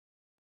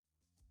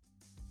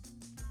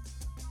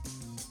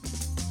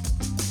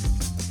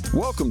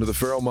Welcome to the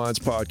Feral Minds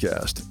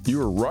Podcast.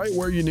 You are right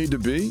where you need to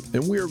be,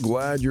 and we are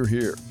glad you're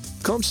here.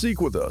 Come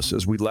seek with us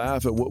as we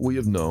laugh at what we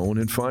have known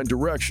and find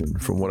direction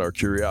from what our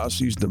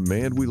curiosities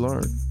demand we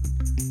learn.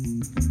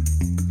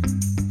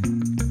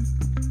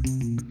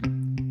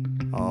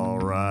 All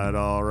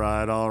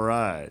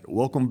right.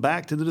 Welcome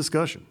back to the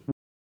discussion.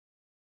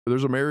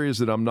 There's some areas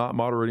that I'm not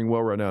moderating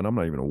well right now, and I'm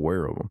not even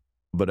aware of them.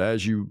 But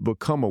as you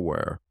become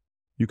aware,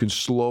 you can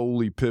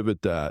slowly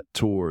pivot that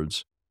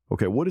towards,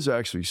 okay, what is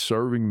actually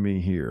serving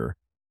me here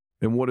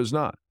and what is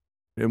not?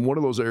 And one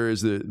of those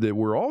areas that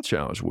we're all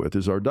challenged with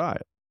is our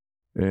diet.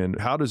 And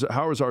how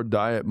is our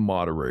diet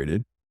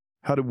moderated?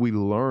 How do we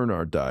learn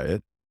our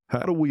diet? How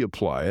do we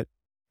apply it?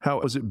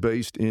 How is it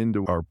based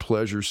into our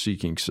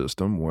pleasure-seeking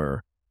system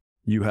where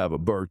you have a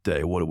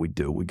birthday, what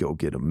do? We go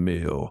get a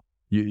meal.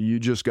 You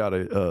just got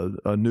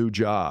a new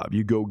job,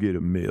 you go get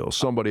a meal.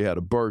 Somebody had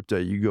a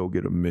birthday, you go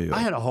get a meal.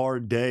 I had a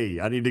hard day.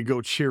 I need to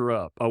go cheer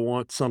up. I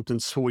want something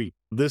sweet.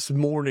 This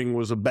morning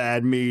was a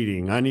bad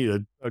meeting. I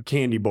need a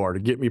candy bar to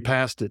get me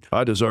past it.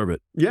 I deserve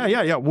it.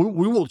 Yeah.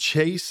 We will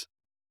chase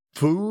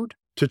food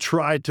to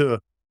try to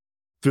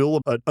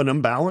fill an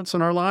imbalance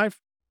in our life,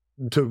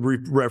 to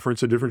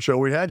reference a different show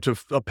we had, to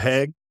a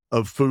peg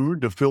of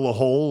food to fill a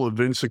hole of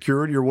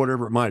insecurity or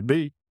whatever it might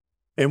be.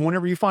 And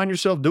whenever you find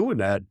yourself doing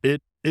that,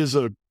 it is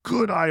a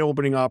good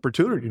eye-opening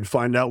opportunity to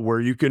find out where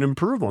you can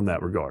improve on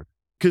that regard.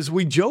 Because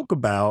we joke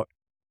about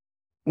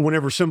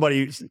whenever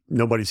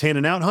nobody's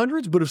handing out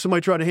hundreds, but if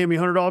somebody tried to hand me a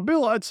 $100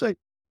 bill, I'd say,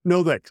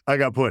 no thanks, I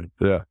got plenty.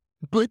 Yeah.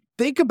 But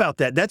think about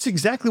that. That's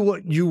exactly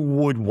what you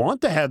would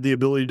want to have the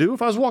ability to do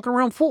if I was walking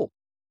around full.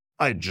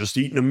 I had just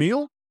eaten a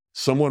meal.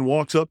 Someone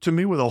walks up to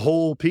me with a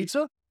whole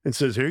pizza and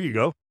says, here you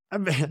go.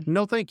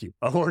 No, thank you.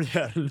 I've already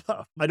had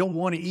enough. I don't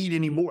want to eat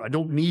anymore. I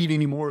don't need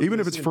any more. Even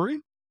if it's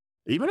free?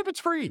 Even if it's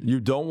free. You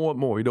don't want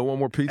more. You don't want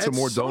more pizza,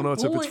 more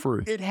donuts if it's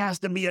free. It has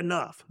to be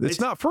enough. It's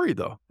not free,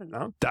 though.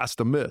 No. That's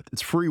the myth.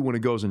 It's free when it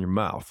goes in your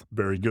mouth.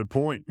 Very good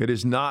point. It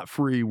is not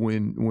free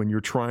when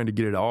you're trying to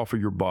get it off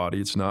of your body.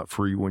 It's not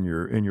free when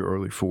you're in your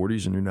early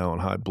 40s and you're now on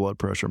high blood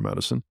pressure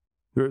medicine.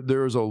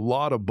 There is a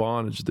lot of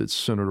bondage that's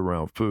centered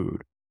around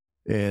food.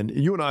 And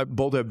you and I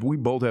both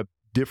have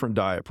different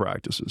diet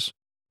practices.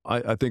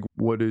 I think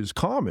what is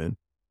common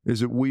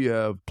is that we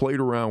have played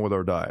around with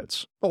our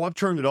diets. Oh, I've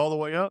turned it all the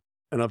way up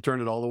and I've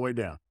turned it all the way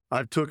down.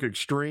 I've took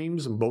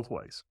extremes in both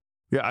ways.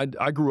 Yeah,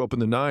 I grew up in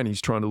the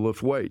 90s trying to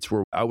lift weights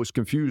where I was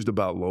confused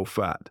about low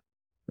fat.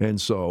 And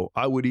so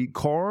I would eat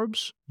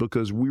carbs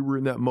because we were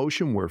in that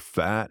motion where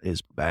fat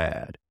is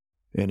bad.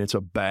 And it's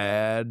a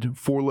bad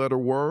 4-letter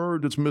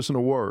word. It's missing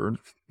a word,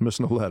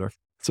 missing a letter.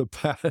 It's a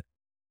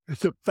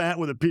fat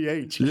with a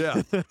PH.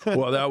 Yeah.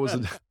 Well, that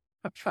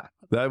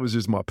was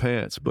just my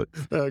pants, but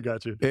I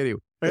got you.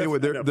 Anyway,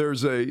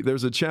 there's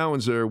a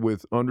challenge there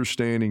with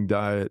understanding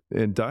diet,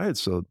 and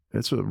it's a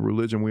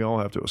religion we all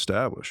have to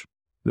establish.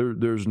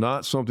 There's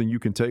not something you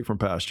can take from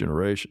past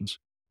generations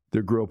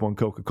that grew up on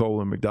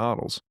Coca-Cola and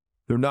McDonald's.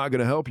 They're not going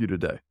to help you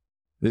today.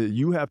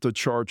 You have to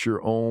chart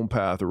your own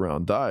path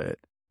around diet,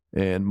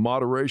 and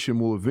moderation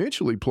will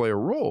eventually play a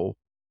role,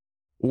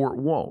 or it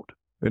won't.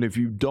 And if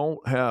you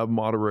don't have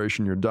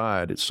moderation in your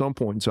diet, at some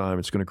point in time,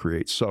 it's going to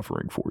create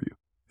suffering for you.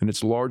 And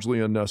it's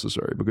largely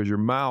unnecessary because your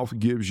mouth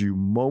gives you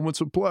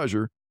moments of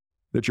pleasure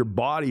that your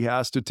body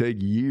has to take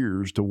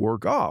years to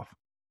work off.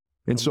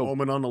 And a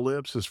moment on the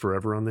lips is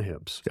forever on the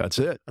hips. That's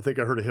it. I think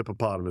I heard a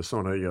hippopotamus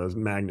on a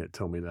magnet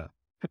tell me that.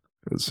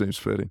 It seems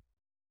fitting.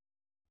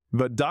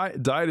 But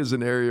diet is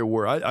an area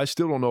where I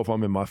still don't know if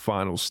I'm in my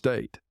final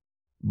state,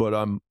 but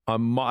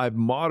I've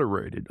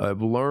moderated.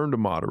 I've learned to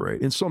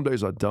moderate. And some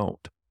days I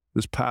don't.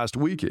 This past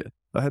weekend,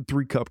 I had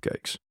 3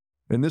 cupcakes.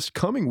 And this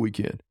coming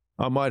weekend,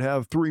 I might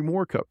have 3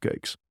 more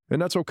cupcakes,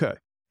 and that's okay.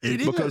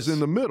 Because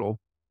in the middle,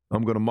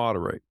 I'm going to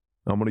moderate.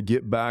 I'm going to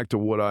get back to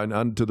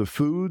to the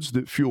foods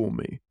that fuel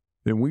me.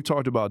 And we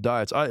talked about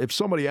diets. If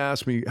somebody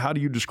asks me, how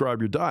do you describe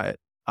your diet?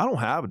 I don't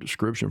have a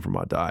description for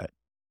my diet.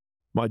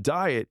 My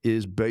diet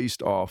is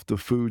based off the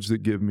foods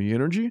that give me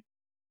energy,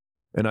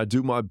 and I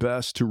do my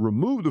best to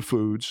remove the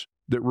foods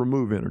that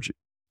remove energy.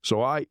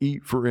 So I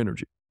eat for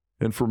energy.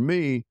 And for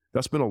me,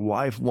 that's been a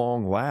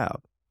lifelong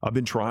lab. I've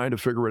been trying to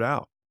figure it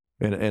out.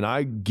 And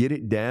I get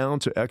it down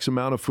to X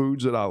amount of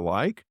foods that I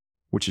like,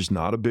 which is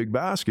not a big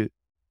basket.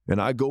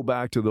 And I go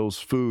back to those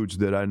foods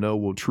that I know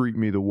will treat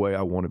me the way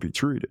I want to be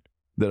treated,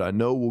 that I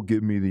know will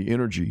give me the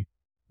energy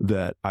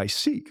that I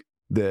seek,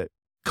 that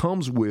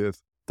comes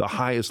with the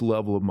highest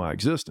level of my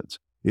existence.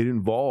 It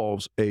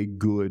involves a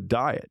good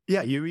diet.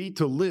 Yeah, you eat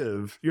to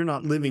live. You're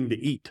not living to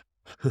eat.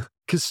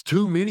 Because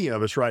too many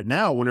of us right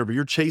now, whenever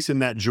you're chasing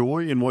that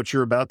joy in what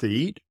you're about to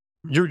eat,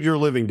 you're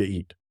living to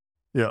eat.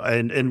 Yeah,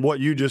 and what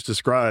you just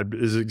described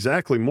is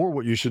exactly more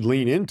what you should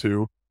lean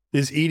into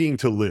is eating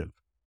to live.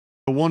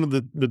 One of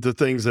the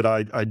things that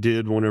I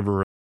did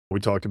whenever we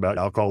talked about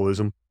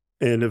alcoholism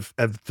and have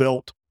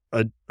felt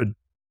a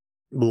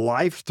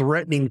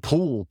life-threatening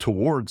pull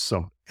towards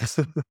something.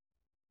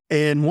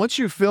 And once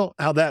you felt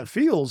how that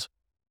feels,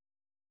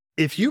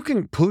 if you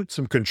can put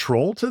some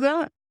control to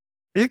that,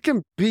 it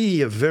can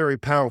be a very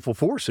powerful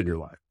force in your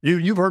life.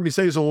 You've heard me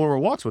say this on Laura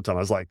Walks one time. I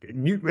was like,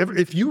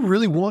 if you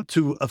really want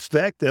to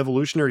affect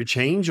evolutionary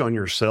change on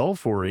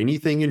yourself or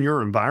anything in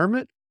your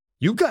environment,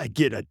 you got to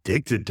get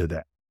addicted to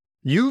that.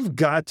 You've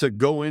got to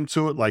go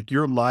into it like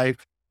your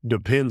life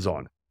depends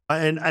on it.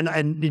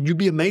 And you'd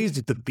be amazed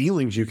at the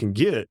feelings you can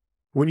get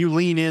when you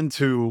lean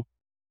into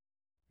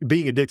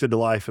being addicted to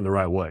life in the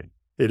right way.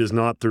 It is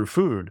not through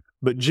food,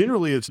 but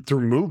generally it's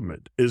through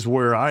movement is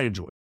where I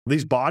enjoy it.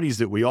 These bodies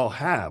that we all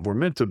have, we're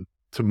meant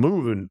to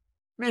move in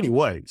many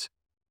ways.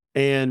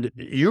 And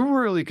you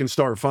really can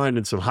start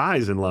finding some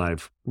highs in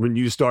life when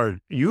you start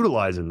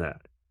utilizing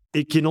that.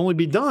 It can only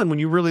be done when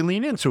you really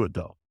lean into it,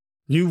 though.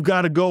 You've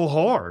got to go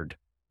hard.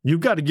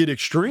 You've got to get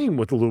extreme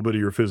with a little bit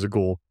of your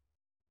physical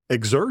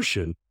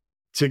exertion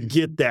to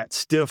get that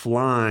stiff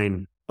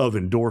line of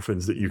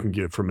endorphins that you can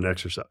get from an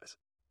exercise.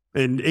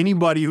 And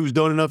anybody who's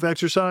done enough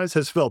exercise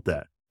has felt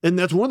that. And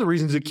that's one of the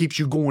reasons it keeps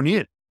you going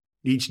in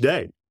each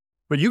day.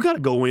 But you got to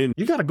go in,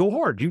 you got to go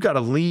hard. You got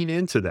to lean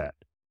into that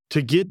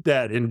to get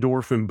that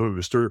endorphin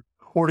boost or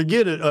to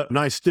get a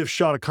nice stiff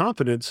shot of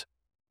confidence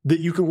that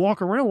you can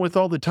walk around with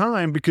all the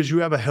time because you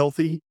have a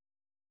healthy,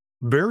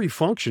 very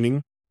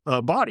functioning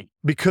body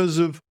because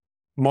of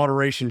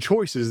moderation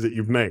choices that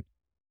you've made.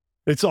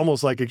 It's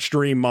almost like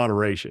extreme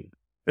moderation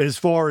as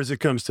far as it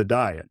comes to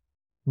diet.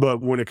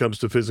 But when it comes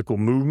to physical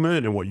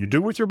movement and what you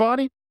do with your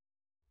body,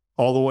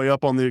 all the way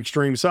up on the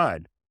extreme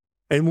side.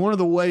 And one of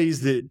the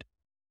ways that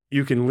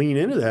you can lean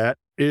into that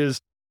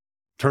is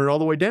turn it all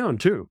the way down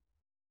too.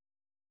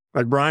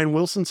 Like Brian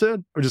Wilson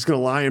said, we're just going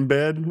to lie in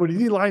bed. What did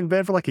he lie in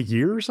bed for like a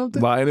year or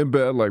something? Lying in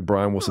bed like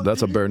Brian Wilson.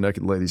 That's a Bare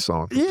Naked Lady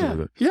song.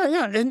 Yeah.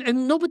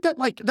 And no, but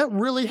that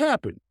really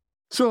happened.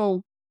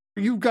 So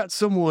you've got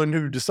someone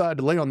who decided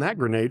to lay on that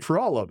grenade for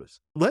all of us.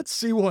 Let's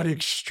see what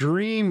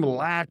extreme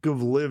lack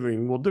of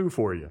living will do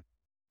for you.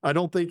 I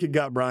don't think it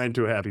got Brian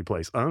to a happy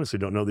place. I honestly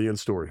don't know the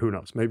end story. Who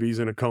knows? Maybe he's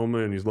in a coma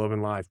and he's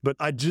loving life. But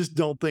I just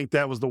don't think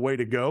that was the way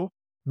to go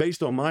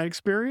based on my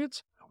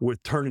experience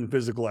with turning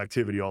physical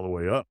activity all the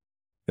way up.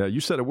 Yeah, you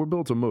said it. We're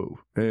built to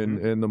move.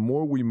 And the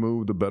more we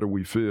move, the better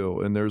we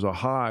feel. And there's a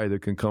high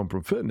that can come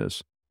from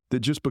fitness that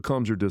just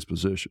becomes your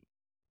disposition.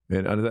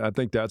 And I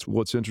think that's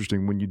what's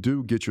interesting when you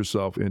do get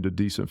yourself into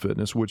decent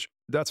fitness, which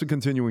that's a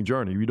continuing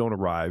journey. You don't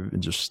arrive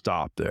and just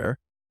stop there.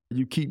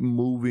 You keep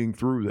moving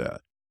through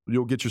that.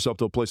 You'll get yourself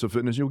to a place of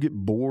fitness. You'll get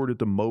bored at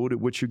the mode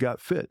at which you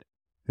got fit.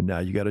 And now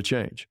you got to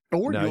change.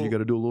 Or now you got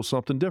to do a little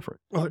something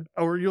different.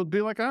 Or you'll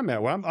be like I'm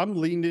at. Well, I'm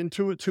leaned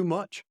into it too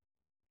much.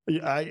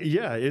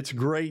 Yeah, it's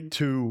great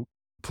to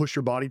push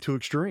your body to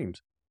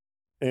extremes.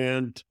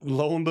 And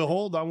lo and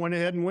behold, I went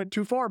ahead and went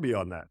too far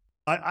beyond that.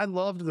 I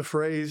loved the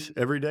phrase,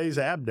 every day's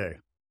ab day.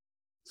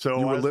 So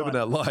you were living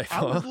that life,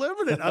 huh? I was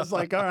living it. I was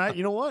like, all right,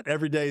 you know what?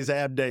 Every day is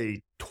ab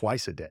day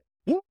twice a day.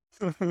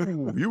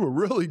 You were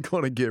really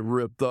going to get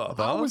ripped up,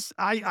 huh?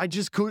 I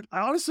just couldn't.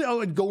 Honestly, I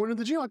would go into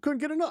the gym. I couldn't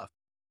get enough.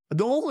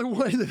 The only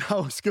way that I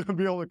was going to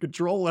be able to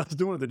control what I was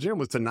doing at the gym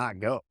was to not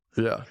go.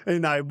 Yeah.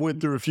 And I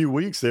went through a few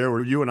weeks there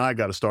where you and I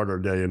got to start our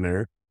day in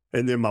there.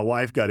 And then my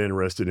wife got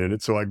interested in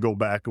it. So I'd go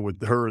back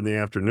with her in the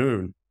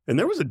afternoon. And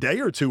there was a day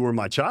or two where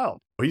my child,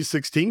 he's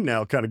 16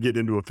 now, kind of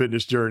getting into a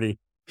fitness journey.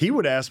 He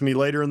would ask me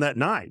later in that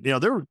night. You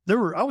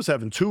know, I was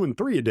having 2 and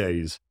 3 a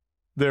days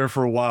there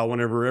for a while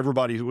whenever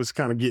everybody was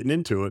kind of getting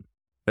into it.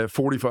 At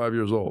 45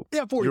 years old.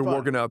 Yeah, 45. You're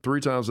working out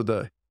 3 times a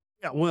day.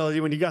 Yeah, well,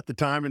 when you got the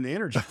time and the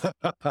energy.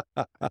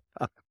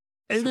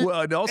 And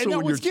I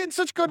was getting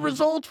such good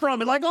results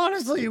from it. Like,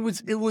 honestly, it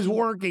was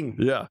working.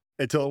 Yeah.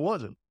 Until it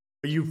wasn't.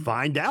 You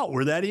find out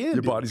where that is.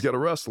 Your body's got to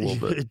rest a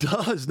little bit. It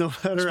does, no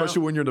matter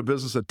Especially when you're in the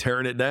business of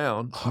tearing it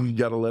down, you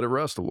got to let it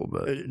rest a little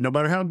bit. No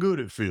matter how good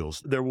it feels,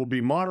 there will be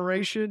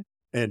moderation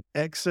and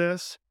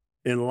excess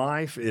in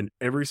life in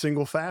every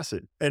single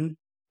facet. And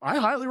I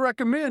highly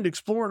recommend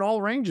exploring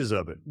all ranges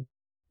of it.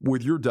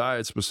 With your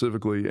diet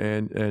specifically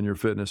and your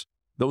fitness,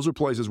 those are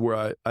places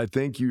where I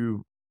think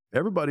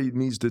everybody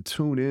needs to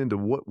tune in to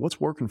what's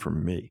working for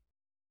me.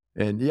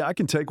 And yeah, I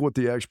can take what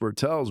the expert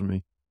tells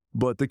me,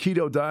 but the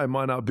keto diet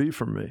might not be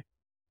for me.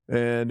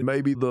 And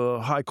maybe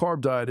the high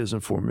carb diet isn't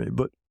for me,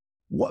 but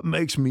what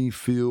makes me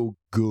feel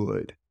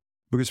good?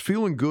 Because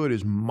feeling good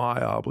is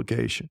my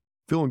obligation.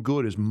 Feeling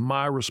good is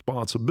my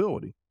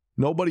responsibility.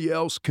 Nobody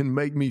else can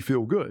make me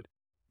feel good.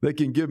 They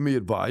can give me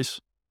advice.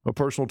 A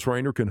personal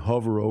trainer can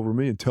hover over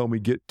me and tell me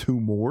get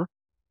 2 more.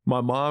 My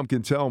mom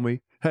can tell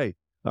me, hey,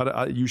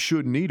 you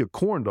shouldn't eat a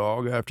corn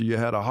dog after you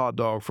had a hot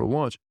dog for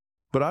lunch.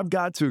 But I've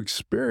got to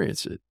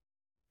experience it.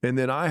 And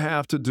then I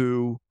have to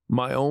do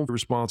my own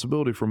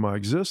responsibility for my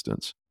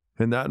existence.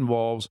 And that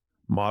involves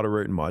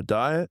moderating my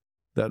diet.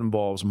 That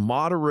involves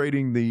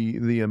moderating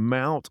the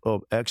amount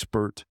of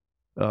expert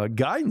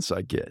guidance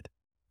I get.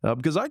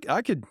 Because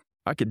I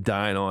could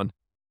dine on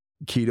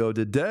keto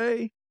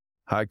today,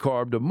 high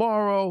carb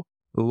tomorrow,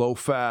 low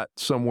fat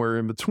somewhere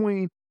in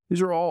between.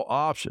 These are all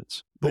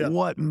options. But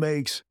what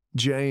makes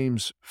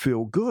James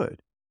feel good?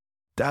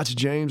 That's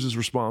James's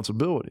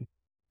responsibility.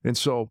 And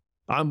so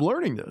I'm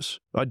learning this.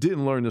 I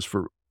didn't learn this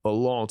for a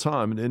long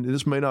time, and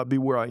this may not be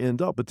where I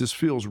end up, but this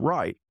feels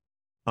right.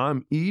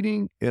 I'm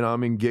eating and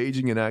I'm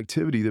engaging in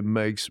activity that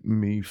makes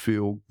me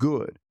feel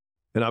good.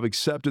 And I've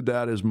accepted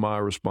that as my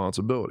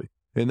responsibility.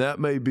 And that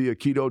may be a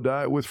keto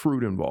diet with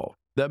fruit involved.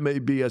 That may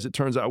be, as it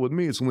turns out with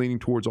me, it's leaning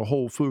towards a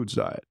whole foods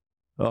diet.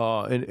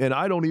 And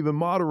I don't even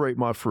moderate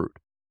my fruit.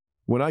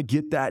 When I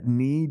get that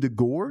need to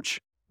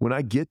gorge, when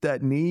I get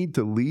that need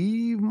to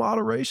leave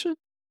moderation,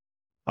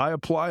 I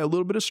apply a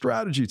little bit of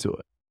strategy to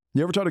it.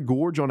 You ever try to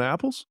gorge on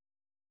apples?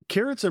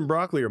 Carrots and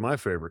broccoli are my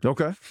favorite.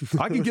 Okay.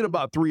 I can get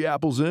about 3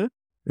 apples in,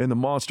 and the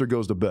monster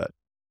goes to bed.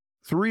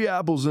 3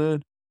 apples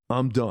in,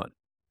 I'm done.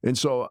 And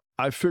so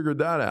I figured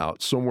that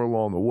out somewhere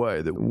along the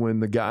way, that when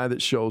the guy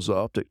that shows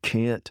up that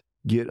can't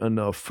get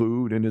enough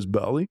food in his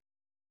belly,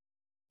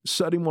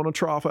 set him on a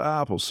trough of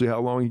apples, see how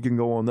long he can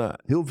go on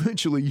that. He'll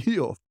eventually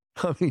yield.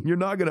 I mean, you're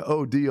not going to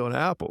OD on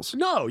apples.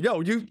 No,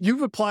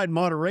 you've applied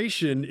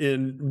moderation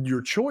in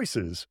your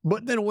choices,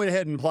 but then went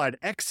ahead and applied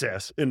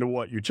excess into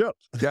what you chose.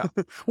 Yeah.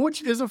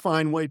 Which is a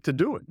fine way to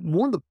do it.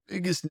 One of the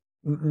biggest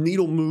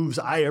needle moves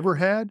I ever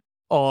had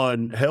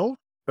on health,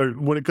 or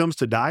when it comes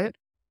to diet,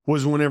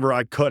 was whenever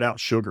I cut out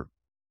sugar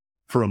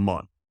for a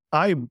month.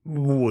 I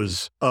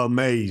was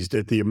amazed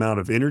at the amount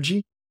of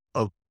energy,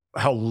 of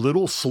how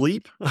little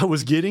sleep I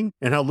was getting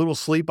and how little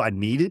sleep I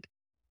needed,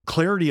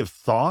 clarity of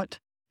thought.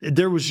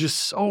 There was just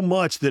so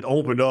much that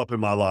opened up in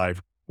my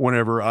life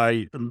whenever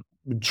I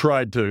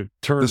tried to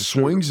turn the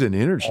swings in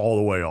energy all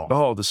the way off.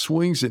 Oh, the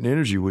swings in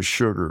energy with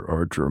sugar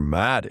are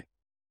dramatic.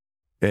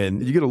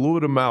 And you get a little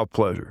bit of mouth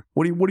pleasure.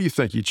 What do you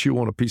think? You chew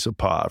on a piece of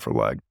pie for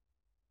like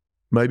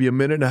maybe a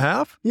minute and a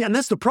half? Yeah, and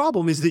that's the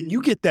problem, is that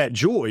you get that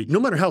joy, no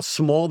matter how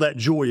small that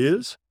joy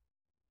is,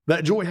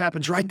 that joy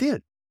happens right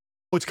then.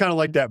 It's kind of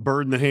like that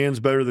bird in the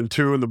hand's better than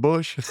 2 in the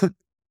bush.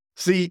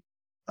 See,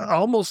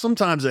 almost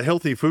sometimes a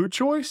healthy food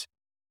choice,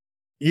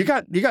 you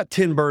got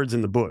 10 birds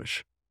in the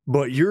bush,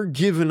 but you're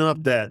giving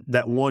up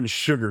that one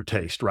sugar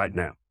taste right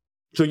now.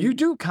 So you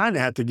do kind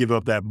of have to give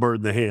up that bird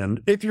in the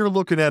hand if you're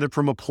looking at it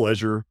from a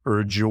pleasure or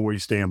a joy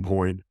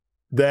standpoint.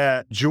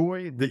 That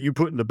joy that you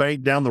put in the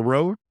bank down the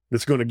road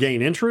that's going to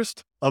gain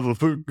interest of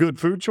a good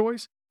food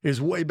choice is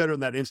way better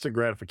than that instant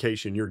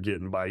gratification you're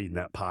getting by eating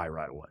that pie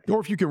right away. Or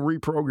if you can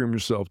reprogram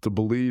yourself to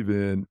believe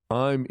in,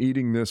 I'm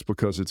eating this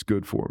because it's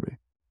good for me,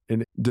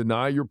 and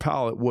deny your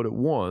palate what it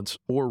wants,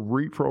 or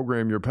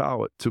reprogram your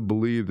palate to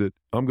believe that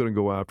I'm going to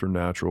go after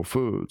natural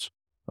foods.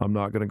 I'm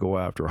not going to go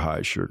after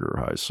high sugar,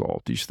 high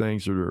salt, these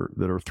things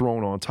that are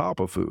thrown on top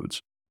of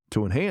foods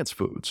to enhance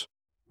foods.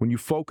 When you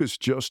focus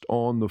just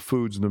on the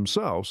foods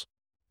themselves,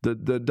 the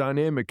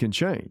dynamic can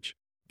change.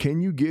 Can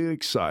you get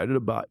excited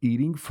about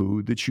eating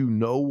food that you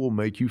know will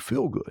make you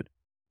feel good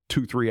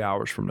 2-3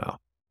 hours from now?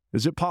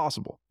 Is it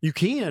possible? You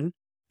can,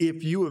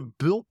 if you have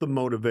built the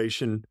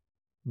motivation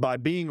by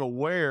being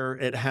aware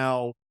at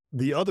how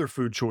the other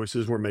food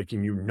choices were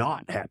making you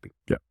not happy.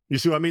 Yeah. You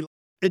see what I mean?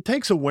 It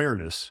takes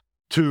awareness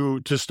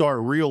to start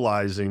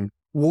realizing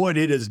what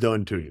it has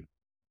done to you.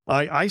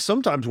 I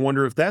sometimes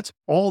wonder if that's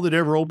all that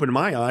ever opened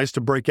my eyes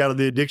to break out of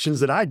the addictions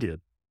that I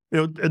did.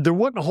 You know, there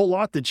wasn't a whole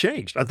lot that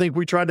changed. I think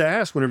we tried to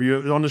ask whenever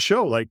you were on the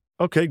show, like,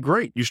 okay,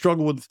 great. You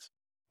struggled with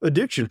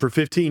addiction for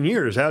 15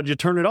 years. How'd you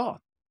turn it off?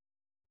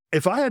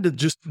 If I had to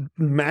just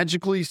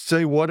magically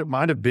say what it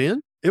might have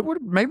been, it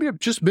would maybe have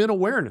just been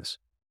awareness.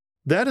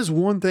 That is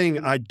one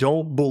thing I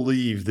don't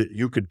believe that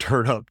you could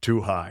turn up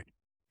too high.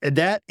 And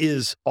that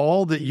is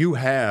all that you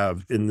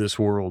have in this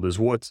world, is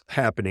what's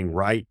happening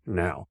right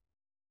now.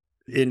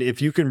 And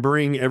if you can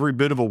bring every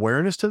bit of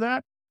awareness to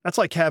that, that's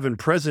like having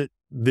present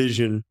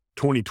vision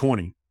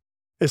 2020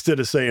 instead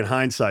of saying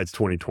hindsight's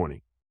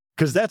 2020.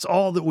 Because that's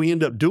all that we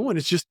end up doing.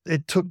 It's just,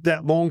 it took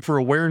that long for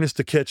awareness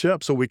to catch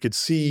up so we could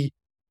see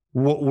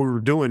what we were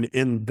doing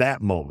in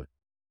that moment.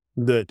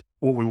 That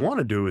what we want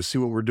to do is see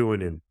what we're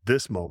doing in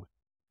this moment.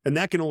 And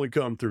that can only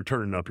come through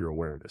turning up your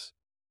awareness.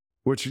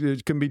 Which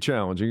it can be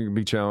challenging. It can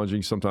be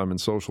challenging sometimes in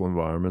social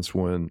environments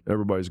when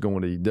everybody's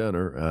going to eat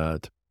dinner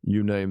at,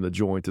 you name the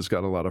joint that's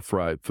got a lot of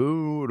fried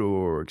food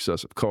or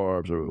excessive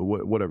carbs or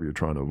whatever you're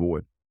trying to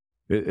avoid.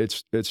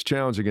 It's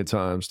challenging at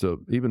times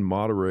to even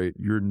moderate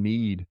your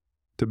need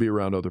to be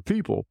around other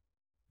people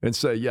and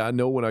say, yeah, I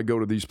know when I go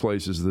to these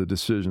places, the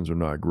decisions are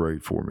not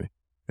great for me.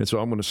 And so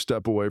I'm going to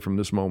step away from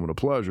this moment of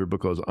pleasure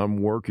because I'm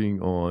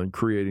working on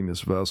creating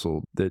this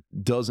vessel that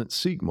doesn't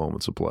seek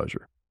moments of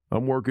pleasure.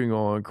 I'm working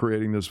on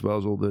creating this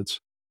vessel that's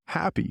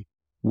happy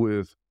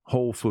with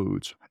whole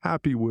foods,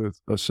 happy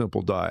with a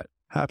simple diet,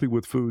 happy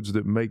with foods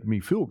that make me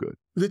feel good.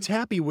 That's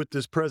happy with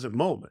this present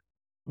moment.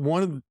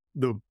 One of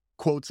the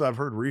quotes I've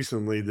heard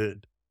recently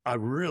that I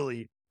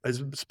really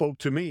has spoke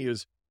to me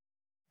is,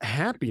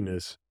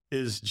 happiness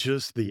is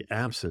just the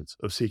absence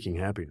of seeking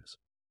happiness.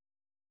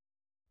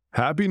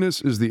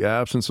 Happiness is the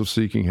absence of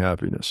seeking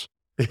happiness.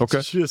 Okay.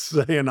 It's just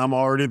saying I'm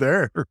already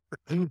there.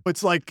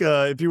 It's like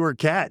if you were a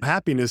cat,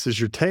 happiness is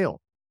your tail.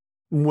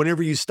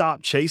 Whenever you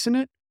stop chasing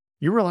it,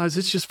 you realize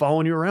it's just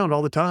following you around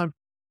all the time.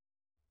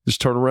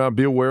 Just turn around,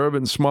 be aware of it,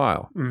 and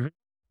smile.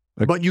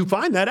 Mm-hmm. But you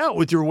find that out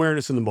with your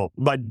awareness in the moment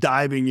by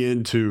diving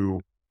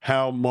into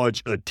how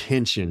much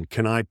attention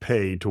can I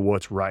pay to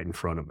what's right in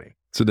front of me?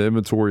 It's an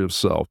inventory of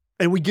self.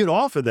 And we get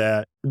off of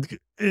that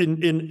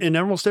in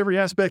almost every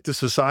aspect of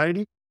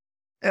society.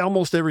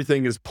 Almost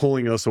everything is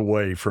pulling us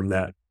away from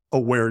that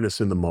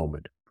awareness in the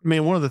moment.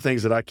 Man, one of the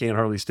things that I can't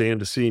hardly stand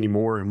to see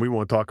anymore, and we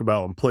want to talk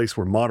about a place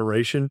where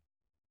moderation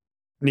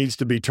needs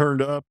to be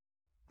turned up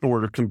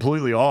or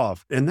completely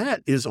off, and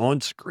that is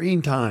on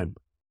screen time.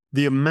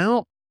 The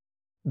amount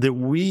that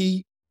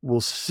we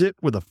will sit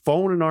with a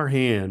phone in our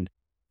hand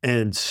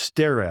and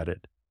stare at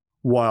it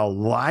while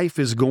life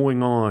is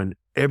going on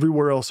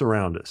everywhere else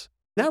around us.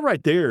 That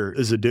right there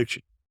is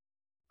addiction.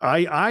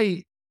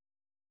 I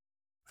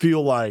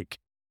feel like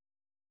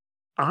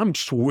I'm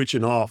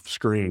switching off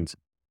screens.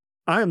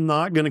 I am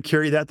not going to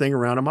carry that thing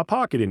around in my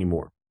pocket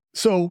anymore.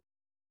 So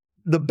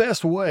the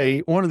best way,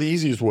 one of the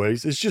easiest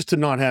ways, is just to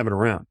not have it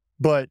around.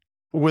 But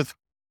with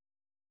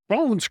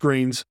phone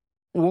screens,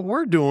 what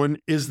we're doing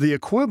is the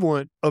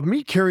equivalent of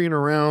me carrying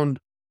around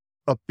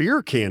a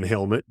beer can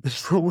helmet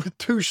with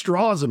 2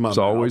 straws in my mouth. It's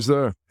always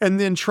there. And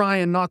then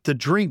trying not to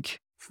drink.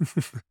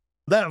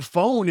 That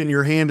phone in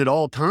your hand at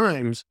all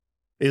times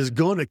is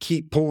going to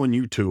keep pulling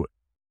you to it.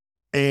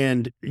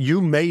 And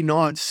you may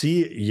not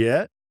see it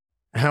yet,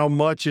 how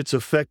much it's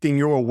affecting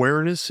your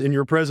awareness in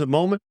your present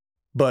moment.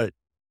 But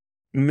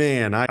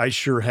man, I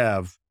sure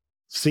have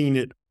seen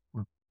it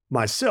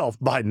myself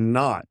by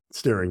not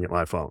staring at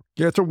my phone.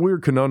 Yeah, it's a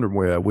weird conundrum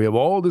we have. We have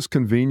all this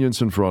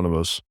convenience in front of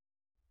us,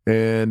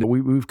 and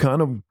we've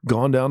kind of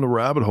gone down the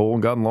rabbit hole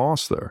and gotten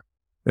lost there.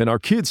 And our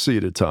kids see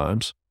it at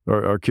times.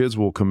 Our kids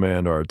will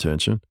command our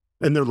attention.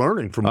 And they're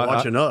learning from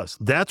watching us.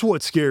 That's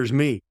what scares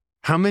me.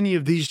 How many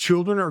of these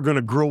children are going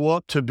to grow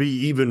up to be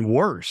even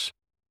worse?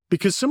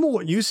 Because some of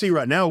what you see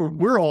right now,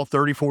 we're all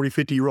 30, 40,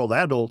 50-year-old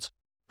adults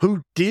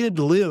who did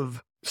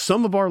live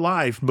some of our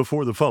life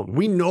before the phone.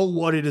 We know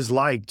what it is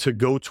like to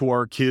go to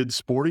our kids'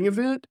 sporting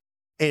event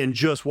and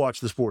just watch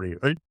the sporting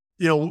event,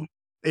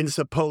 and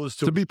supposed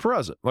to be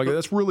present. Like,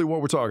 that's really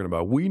what we're talking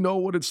about. We know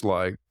what it's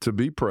like to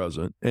be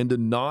present and to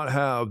not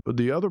have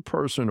the other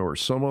person or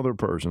some other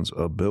person's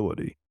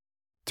ability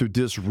to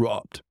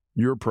disrupt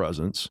your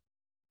presence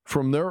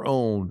from their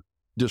own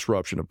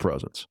disruption of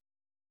presence.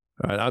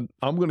 All right,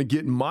 I'm going to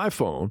get in my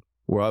phone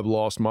where I've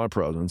lost my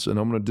presence, and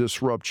I'm going to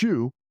disrupt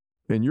you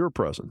in your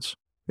presence.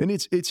 And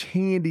it's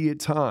handy at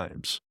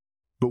times,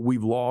 but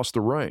we've lost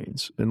the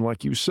reins. And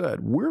like you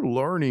said, we're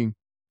learning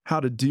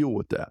how to deal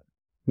with that.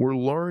 We're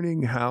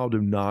learning how to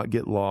not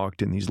get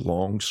locked in these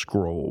long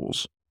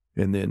scrolls.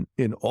 And then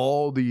in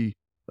all the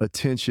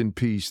attention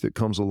piece that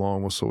comes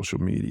along with social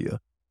media,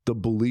 the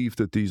belief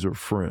that these are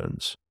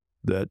friends,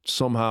 that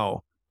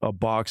somehow a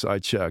box I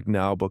check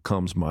now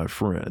becomes my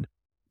friend.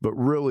 But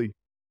really,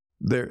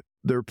 they're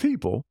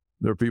people.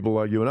 They're people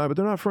like you and I, but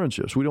they're not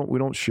friendships. We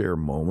don't share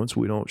moments.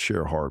 We don't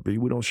share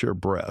heartbeat. We don't share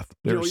breath.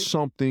 There's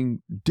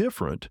something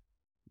different.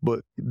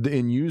 But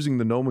in using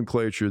the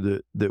nomenclature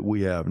that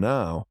we have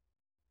now,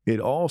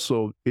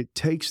 it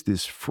takes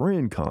this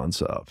friend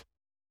concept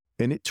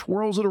and it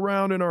twirls it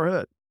around in our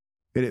head.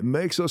 And it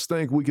makes us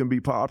think we can be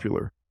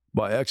popular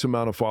by X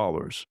amount of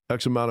followers,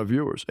 X amount of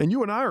viewers. And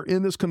you and I are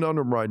in this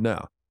conundrum right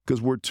now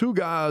because we're 2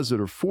 guys that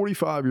are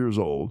 45 years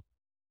old.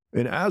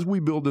 And as we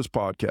build this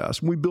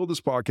podcast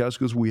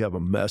because we have a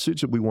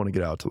message that we want to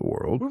get out to the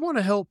world. We want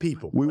to help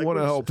people. We want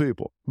to help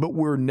people. But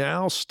we're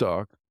now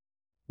stuck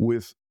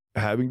with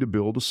having to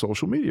build a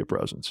social media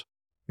presence.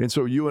 And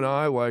so you and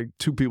I, like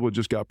 2 people that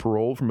just got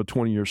paroled from a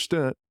 20-year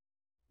stint,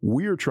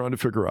 we are trying to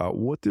figure out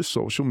what this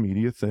social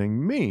media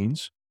thing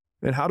means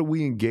and how do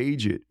we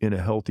engage it in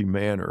a healthy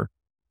manner.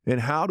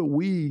 And how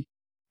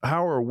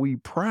are we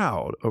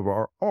proud of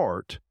our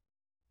art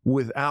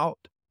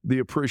without the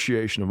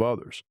appreciation of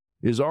others?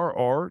 Is our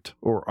art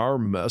or our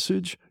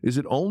message, is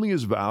it only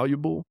as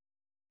valuable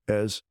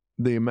as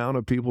the amount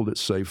of people that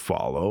say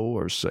follow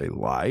or say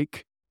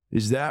like?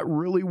 Is that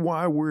really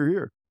why we're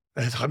here?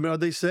 I mean,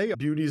 they say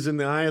beauty is in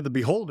the eye of the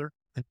beholder.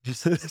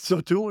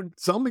 So to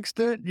some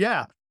extent,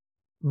 yeah.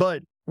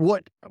 But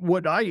what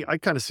I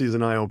kind of see as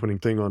an eye-opening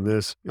thing on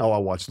this, I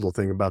watched a little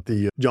thing about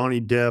the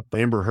Johnny Depp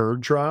Amber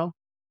Heard trial.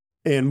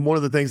 And one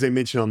of the things they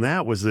mentioned on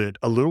that was that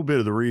a little bit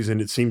of the reason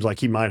it seems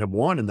like he might have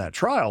won in that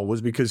trial was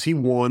because he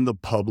won the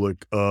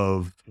public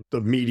of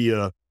the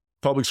media.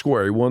 Public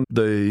square. He won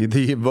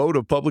the vote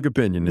of public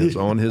opinion is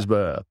on his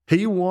behalf.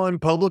 He won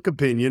public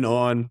opinion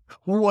on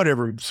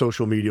whatever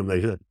social medium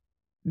they did.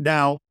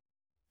 Now,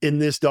 in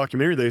this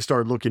documentary, they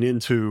started looking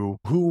into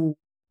who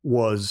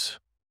was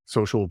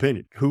social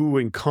opinion, who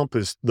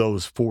encompassed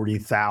those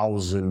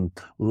 40,000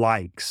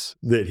 likes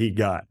that he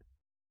got.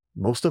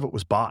 Most of it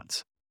was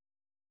bots.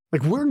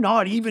 Like, we're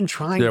not even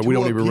trying to we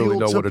don't even really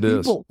know what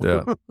people. It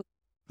is. Yeah.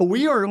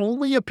 We are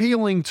only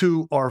appealing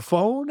to our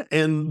phone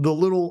and the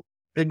little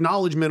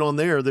acknowledgement on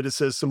there that it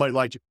says somebody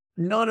liked you.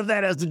 None of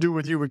that has to do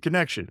with your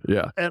connection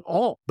at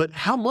all. But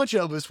how much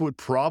of us would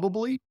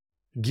probably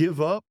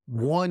give up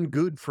one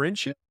good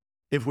friendship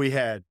if we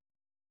had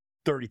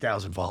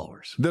 30,000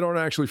 followers? They aren't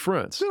actually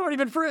friends. They're not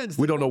even friends.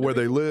 We don't know where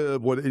they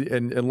live.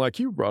 And like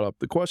you brought up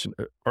the question,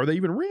 are they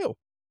even real?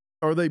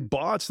 Are they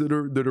bots that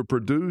are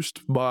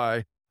produced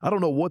by, I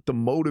don't know what the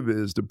motive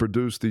is to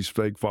produce these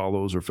fake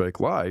follows or fake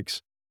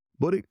likes,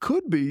 but it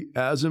could be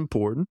as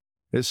important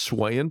as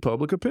swaying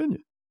public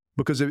opinion.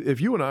 Because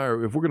if you and I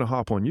if we're going to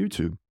hop on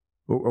YouTube,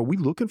 are we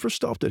looking for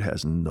stuff that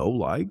has no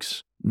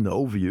likes,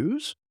 no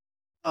views?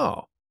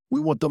 Oh, we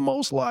want the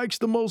most likes,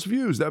 the most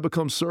views. That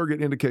becomes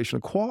surrogate indication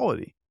of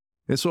quality.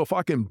 And so if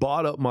I can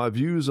bot up my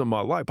views on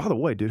my life, by the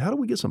way, dude, how do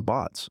we get some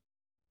bots?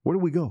 Where do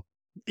we go?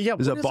 Yeah,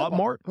 is that Bot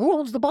Mart? Who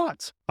owns the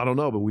bots? I don't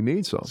know, but we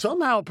need some.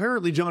 Somehow,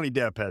 apparently, Johnny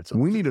Depp had some.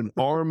 We need an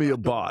army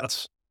of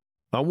bots.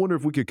 I wonder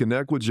if we could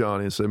connect with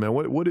Johnny and say, man,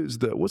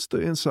 what's the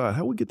inside?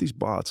 How do we get these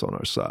bots on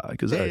our side?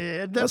 Because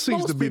that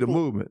seems to be the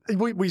movement.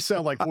 We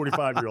sound like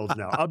 45-year-olds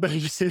now. I bet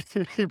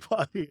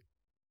anybody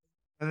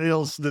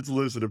else that's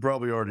listening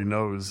probably already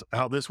knows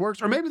how this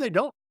works, or maybe they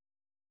don't.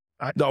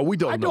 No, we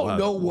don't know how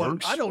that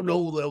works. I don't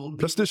know.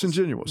 That's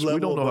disingenuous. We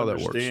don't know how that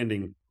works.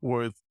 Understanding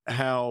with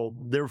how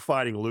they're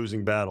fighting a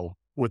losing battle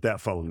with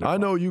that phone. I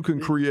know you can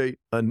create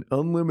an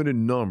unlimited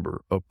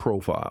number of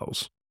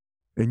profiles,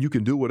 and you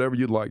can do whatever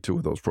you'd like to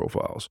with those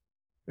profiles.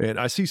 And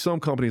I see some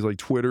companies like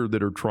Twitter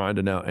that are trying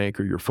to now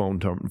anchor your phone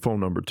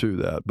number to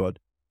that. But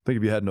I think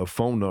if you had enough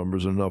phone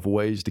numbers and enough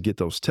ways to get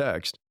those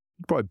texts,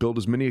 you'd probably build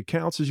as many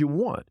accounts as you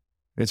want.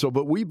 And so,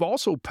 but we've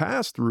also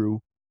passed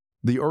through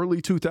the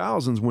early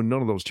 2000s when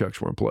none of those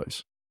checks were in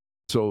place.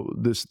 So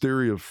this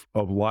theory of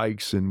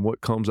likes and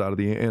what comes out of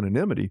the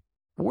anonymity,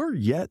 we're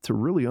yet to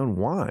really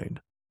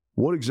unwind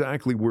what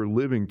exactly we're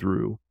living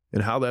through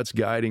and how that's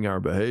guiding our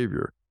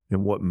behavior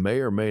and what may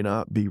or may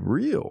not be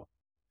real.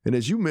 And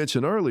as you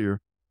mentioned earlier,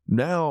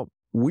 now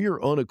we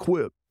are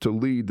unequipped to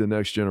lead the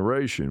next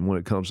generation when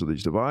it comes to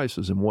these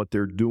devices and what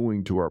they're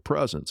doing to our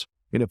presence.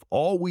 And if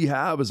all we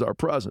have is our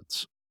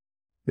presence,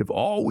 if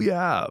all we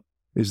have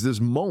is this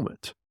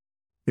moment,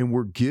 and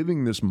we're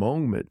giving this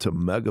moment to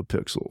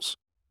megapixels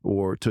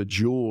or to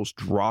joules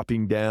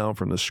dropping down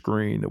from the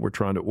screen that we're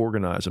trying to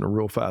organize in a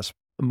real fast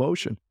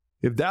motion,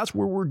 if that's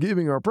where we're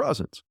giving our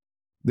presence,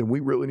 then we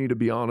really need to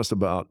be honest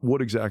about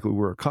what exactly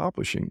we're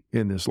accomplishing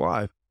in this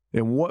life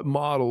and what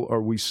model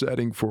are we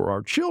setting for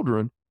our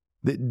children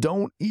that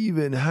don't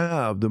even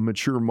have the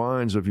mature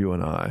minds of you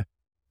and I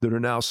that are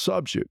now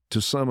subject to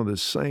some of the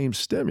same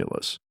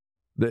stimulus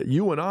that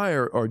you and I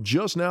are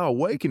just now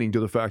awakening to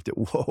the fact that,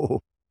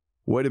 whoa,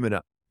 wait a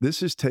minute,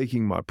 this is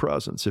taking my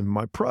presence. If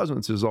my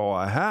presence is all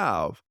I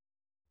have,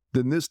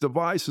 then this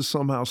device is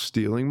somehow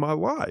stealing my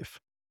life.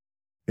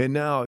 And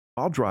now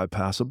I'll drive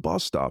past a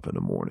bus stop in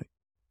the morning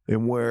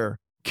and where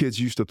kids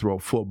used to throw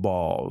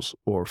footballs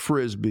or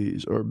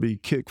frisbees or be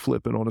kick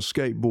flipping on a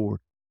skateboard,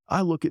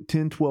 I look at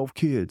 10, 12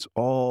 kids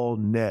all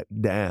neck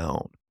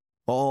down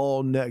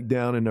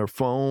in their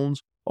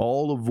phones,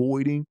 all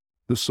avoiding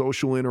the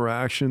social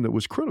interaction that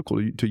was critical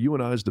to you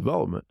and I's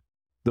development.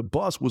 The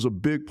bus was a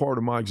big part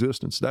of my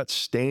existence. That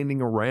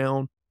standing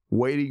around,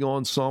 waiting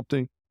on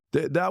something,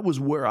 that was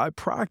where I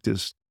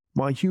practiced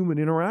my human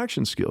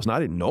interaction skills. And I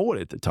didn't know it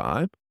at the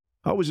time.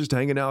 I was just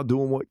hanging out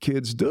doing what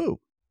kids do.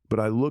 But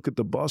I look at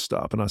the bus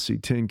stop and I see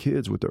 10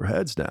 kids with their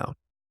heads down.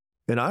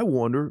 And I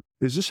wonder,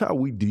 is this how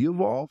we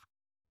de-evolve?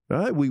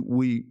 Right?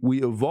 We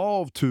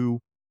evolve to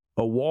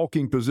a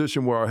walking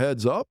position where our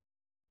head's up.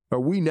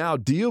 Are we now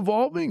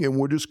de-evolving and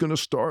we're just going to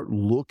start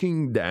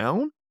looking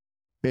down?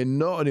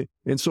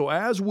 And so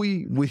as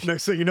we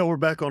next thing you know, we're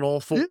back on all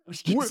fours.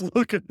 We're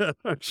looking at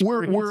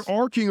we're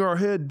arcing our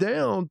head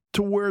down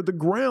to where the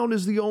ground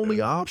is the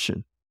only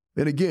option.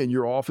 And again,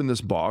 you're off in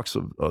this box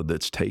of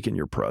that's taking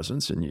your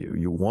presence, and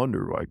you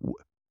wonder, like,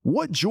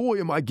 what joy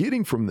am I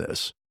getting from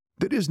this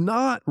that is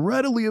not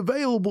readily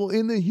available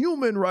in the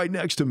human right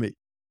next to me?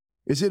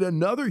 Is it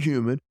another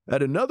human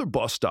at another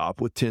bus stop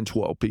with 10,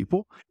 12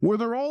 people where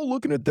they're all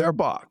looking at their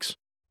box?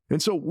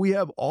 And so we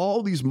have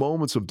all these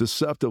moments of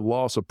deceptive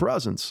loss of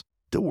presence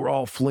that we're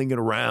all flinging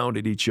around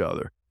at each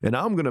other. And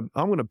I'm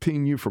gonna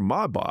ping you from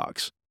my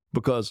box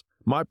because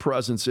my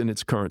presence in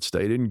its current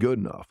state isn't good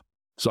enough.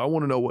 So I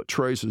want to know what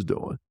Trace is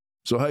doing.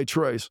 So, hey,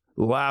 Trace,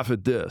 laugh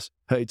at this.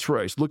 Hey,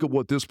 Trace, look at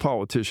what this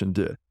politician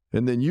did.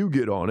 And then you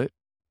get on it,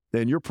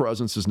 and your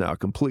presence is now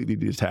completely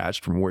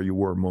detached from where you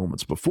were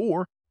moments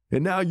before,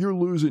 and now you're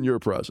losing your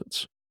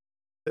presence.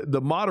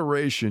 The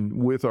moderation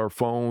with our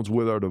phones,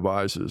 with our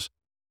devices,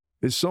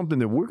 is something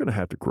that we're going to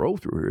have to grow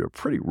through here at a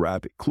pretty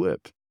rapid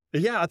clip.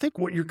 Yeah, I think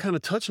what you're kind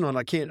of touching on,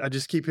 I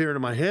just keep hearing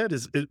in my head,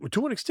 is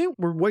to an extent,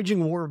 we're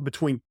waging war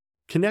between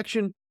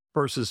connection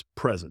versus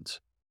presence.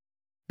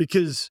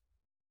 Because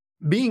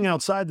being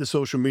outside the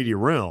social media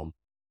realm,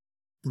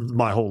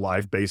 my whole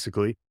life,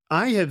 basically,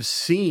 I have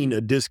seen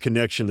a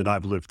disconnection that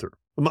I've lived through.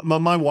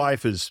 My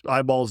wife is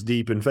eyeballs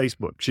deep in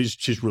Facebook.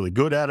 She's really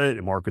good at it.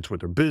 It markets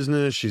with her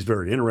business. She's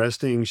very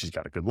interesting. She's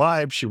got a good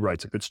life. She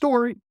writes a good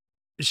story.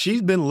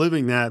 She's been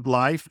living that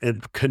life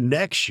and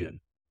connection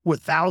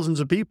with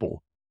thousands of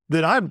people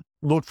that I've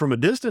looked from a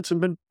distance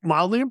and been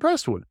mildly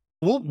impressed with.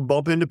 We'll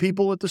bump into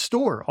people at the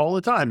store all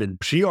the time, and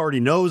she already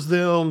knows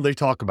them. They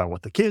talk about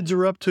what the kids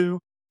are up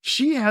to.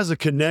 She has a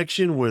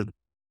connection with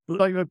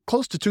like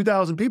close to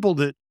 2,000 people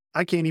that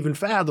I can't even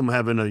fathom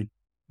having a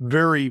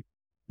very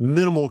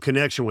minimal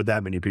connection with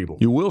that many people.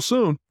 You will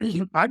soon.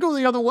 I go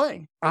the other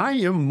way. I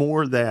am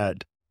more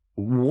that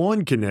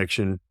one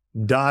connection,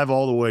 dive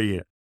all the way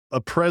in.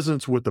 A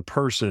presence with the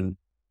person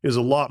is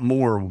a lot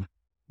more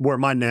where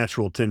my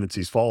natural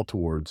tendencies fall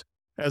towards,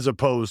 as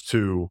opposed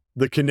to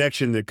the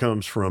connection that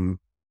comes from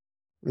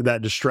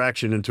that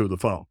distraction into the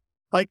phone.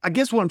 Like, I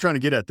guess what I'm trying to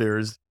get at there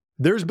is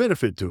there's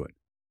benefit to it.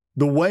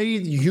 The way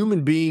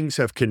human beings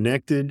have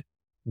connected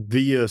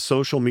via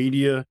social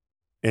media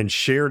and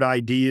shared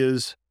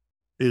ideas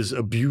is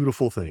a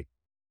beautiful thing.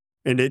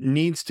 And it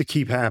needs to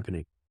keep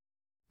happening.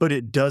 But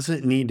it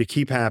doesn't need to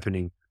keep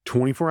happening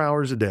 24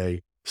 hours a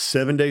day,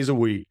 7 days a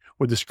week,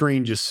 with the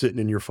screen just sitting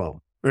in your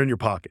phone or in your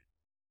pocket.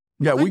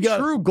 Yeah, My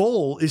true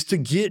goal is to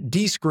get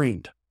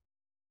de-screened.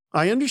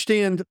 I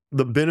understand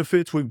the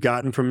benefits we've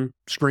gotten from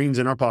screens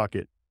in our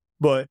pocket,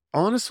 but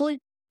honestly,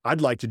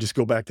 I'd like to just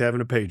go back to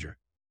having a pager.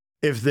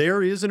 If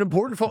there is an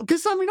important phone,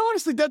 because I mean,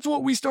 honestly, that's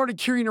what we started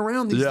carrying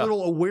around, these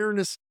little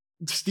awareness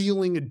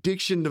stealing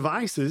addiction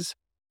devices.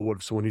 What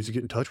if someone needs to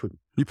get in touch with me?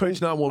 You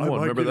page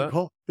 911, remember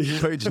that? You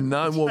page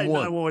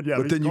 911. Yeah,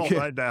 but then you can't.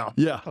 right now.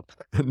 Yeah,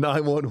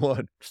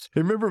 911.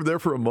 Remember there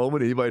for a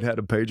moment, anybody had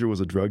a pager was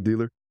a drug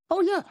dealer?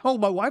 Oh, yeah. Oh,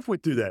 my wife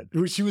went through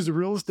that. She was a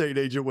real estate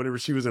agent whenever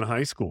she was in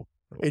high school.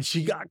 And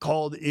she got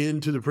called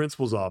into the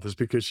principal's office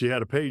because she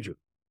had a pager.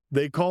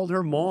 They called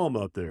her mom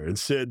up there and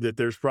said that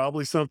there's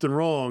probably something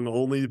wrong.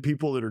 Only the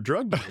people that are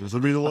drug dealers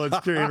will be the ones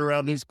carrying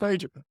around these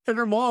pagers. And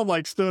her mom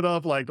stood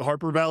up like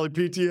Harper Valley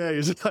PTA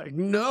is like,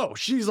 no,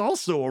 she's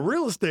also a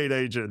real estate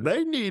agent.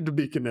 They need to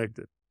be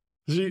connected.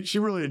 She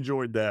really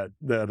enjoyed that.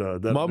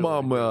 My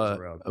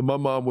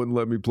mom wouldn't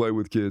let me play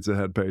with kids that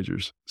had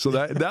pagers. So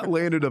that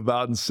landed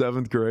about in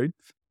 7th grade.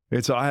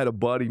 And so I had a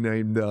buddy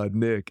named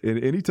Nick.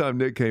 And anytime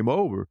Nick came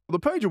over, the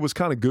pager was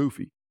kind of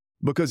goofy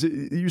because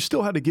you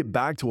still had to get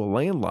back to a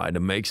landline to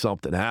make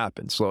something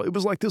happen. So it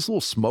was like this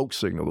little smoke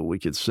signal that we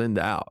could send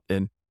out.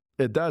 And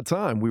at that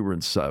time, we were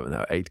in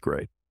 8th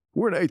grade.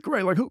 We're in 8th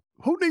grade. Like,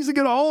 who needs to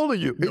get a hold of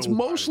you? It's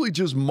mostly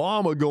just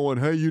mama going,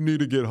 hey, you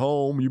need to get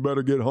home. You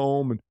better get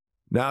home. And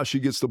now she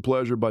gets the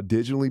pleasure by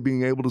digitally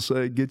being able to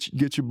say,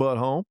 get your butt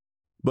home.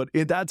 But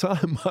at that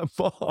time,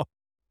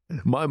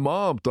 my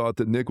mom thought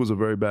that Nick was a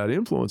very bad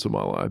influence in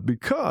my life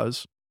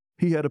because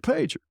he had a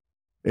pager.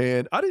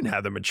 And I didn't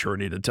have the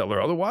maturity to tell her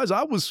otherwise.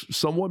 I was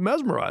somewhat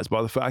mesmerized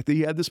by the fact that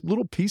he had this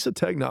little piece of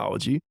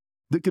technology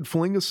that could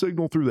fling a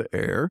signal through the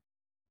air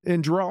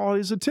and draw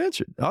his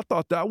attention. I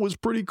thought that was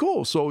pretty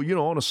cool. So,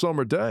 on a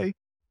summer day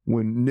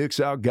when Nick's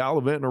out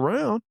gallivanting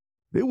around,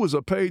 it was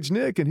a page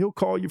Nick, and he'll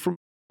call you from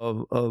a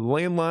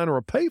landline or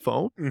a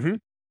payphone,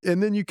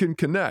 and then you can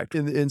connect.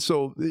 And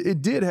so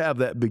it did have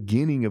that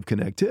beginning of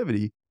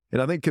connectivity.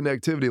 And I think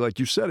connectivity, like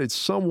you said, it's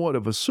somewhat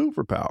of a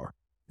superpower.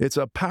 It's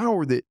a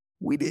power that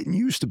we didn't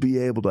used to be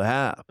able to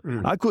have.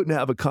 I couldn't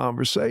have a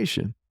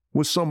conversation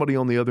with somebody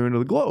on the other end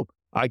of the globe.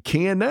 I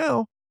can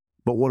now,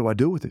 but what do I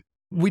do with it?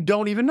 We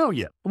don't even know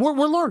yet. We're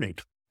learning.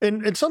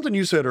 And something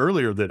you said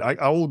earlier that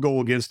I will go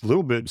against a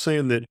little bit,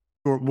 saying that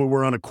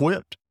we're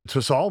unequipped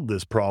to solve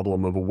this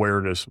problem of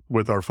awareness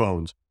with our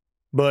phones.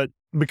 But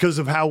because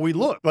of how we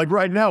look, like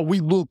right now, we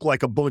look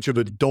like a bunch of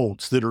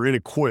adults that are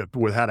inequipped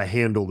with how to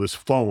handle this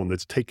phone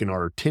that's taking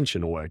our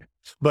attention away.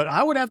 But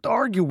I would have to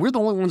argue we're the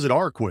only ones that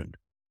are equipped.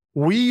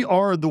 We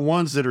are the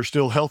ones that are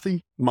still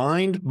healthy,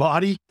 mind,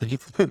 body.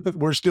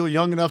 We're still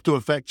young enough to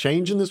affect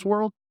change in this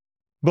world,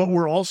 but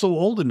we're also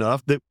old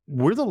enough that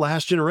we're the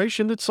last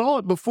generation that saw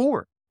it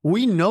before.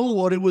 We know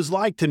what it was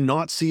like to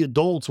not see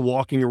adults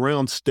walking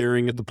around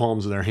staring at the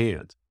palms of their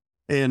hands.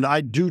 And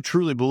I do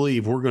truly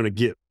believe we're going to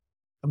get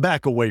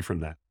back away from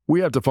that. We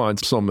have to find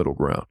some middle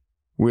ground.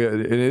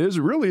 And it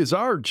really is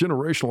our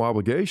generational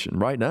obligation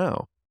right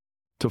now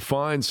to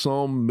find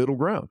some middle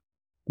ground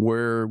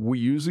where we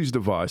use these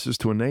devices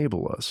to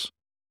enable us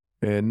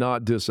and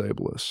not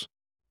disable us.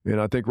 And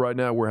I think right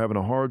now we're having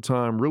a hard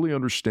time really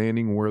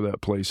understanding where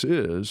that place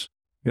is.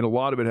 And a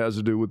lot of it has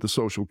to do with the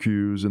social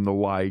cues and the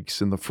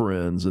likes and the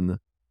friends and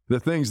the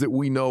things that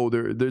we know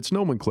that's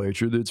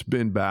nomenclature that's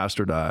been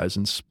bastardized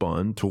and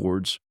spun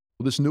towards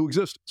this new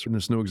existence. And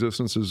this new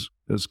existence is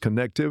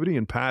connectivity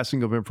and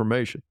passing of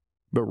information.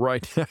 But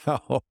right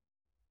now,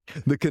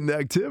 the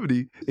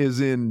connectivity is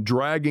in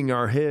dragging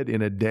our head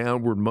in a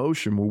downward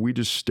motion where we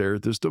just stare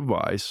at this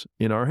device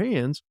in our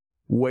hands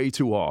way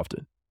too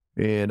often.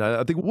 And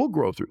I think we'll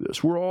grow through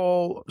this. We're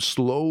all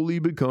slowly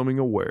becoming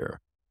aware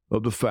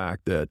of the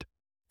fact that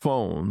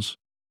phones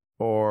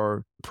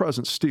are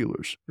presence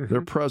stealers.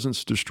 They're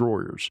presence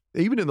destroyers.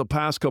 Even in the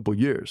past couple of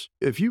years,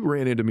 if you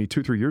ran into me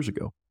 2-3 years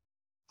ago,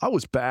 I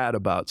was bad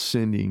about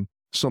sending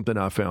something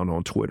I found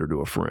on Twitter to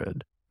a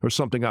friend or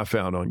something I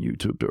found on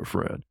YouTube to a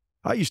friend.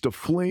 I used to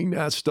fling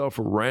that stuff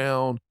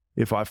around.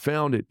 If I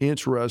found it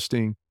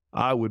interesting,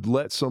 I would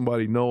let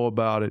somebody know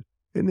about it.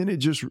 And then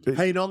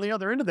Hey, and on the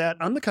other end of that,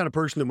 I'm the kind of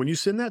person that when you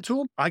send that to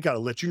them, I got to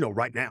let you know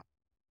right now.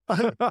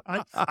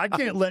 I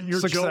can't let your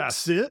joke Success.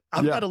 sit.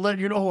 I've got to let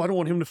you know, I don't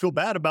want him to feel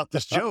bad about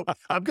this joke.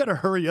 I've got to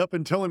hurry up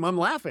and tell him I'm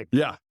laughing.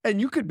 Yeah.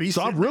 And you could be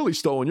So I've really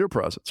stolen your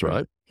presence,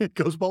 right? It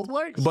goes both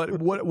ways.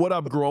 But what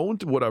I've grown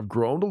to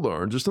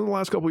learn just in the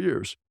last couple of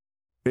years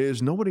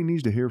is nobody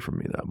needs to hear from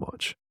me that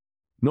much.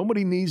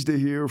 Nobody needs to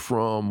hear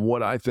from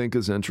what I think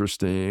is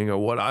interesting or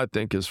what I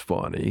think is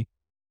funny.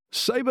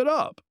 Save it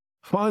up.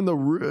 Find the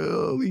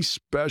really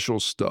special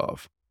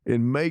stuff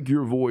and make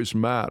your voice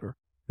matter.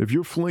 If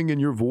you're flinging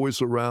your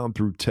voice around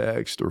through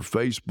text or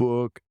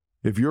Facebook,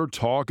 if you're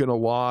talking a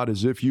lot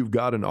as if you've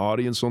got an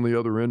audience on the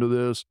other end of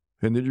this,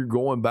 and then you're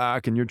going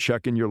back and you're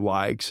checking your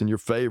likes and your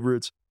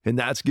favorites, and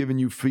that's giving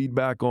you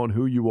feedback on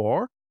who you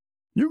are,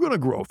 you're going to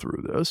grow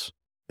through this.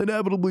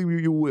 Inevitably,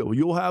 you will.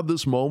 You'll have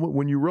this moment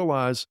when you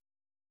realize,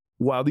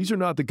 wow, these are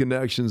not the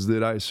connections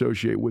that I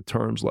associate with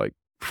terms like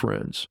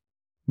friends.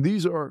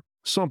 These are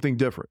something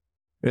different.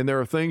 And there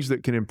are things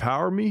that can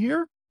empower me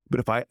here, but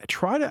if I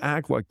try to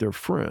act like they're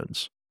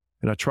friends,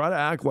 and I try to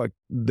act like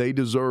they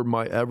deserve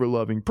my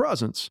ever-loving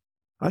presence,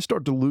 I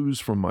start to lose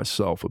from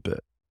myself a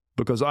bit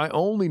because I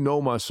only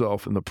know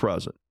myself in the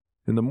present.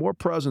 And the more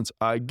presence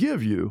I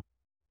give you,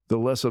 the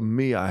less of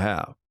me I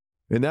have.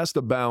 And that's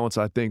the balance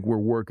I think we're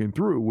working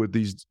through with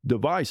these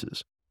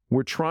devices.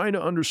 We're trying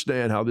to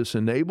understand how this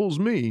enables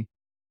me,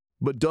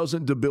 but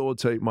doesn't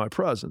debilitate my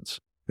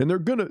presence. And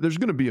there's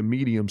gonna be a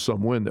medium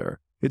somewhere in there.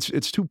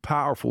 It's too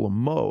powerful a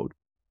mode.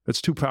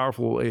 It's too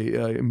powerful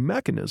a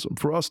mechanism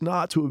for us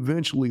not to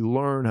eventually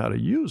learn how to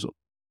use them.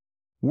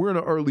 We're in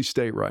an early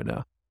state right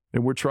now,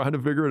 and we're trying to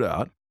figure it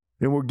out,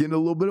 and we're getting a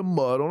little bit of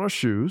mud on our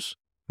shoes,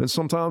 and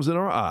sometimes in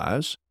our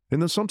eyes,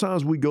 and then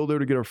sometimes we go there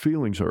to get our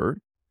feelings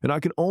hurt, and I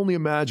can only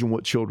imagine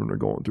what children are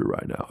going through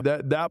right now.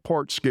 That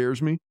part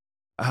scares me,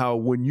 how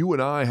when you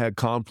and I had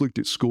conflict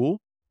at school,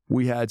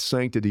 we had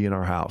sanctity in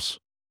our house.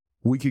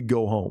 We could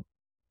go home,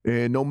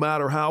 and no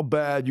matter how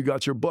bad you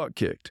got your butt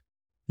kicked,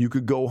 you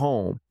could go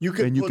home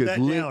and you could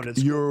lick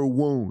your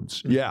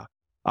wounds. Mm-hmm. Yeah.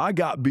 I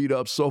got beat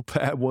up so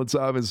bad one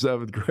time in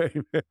 7th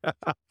grade.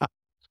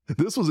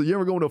 You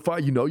ever go into a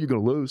fight, you know you're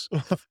going to lose.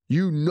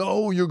 You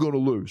know you're going to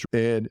lose.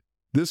 And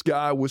this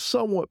guy was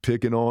somewhat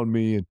picking on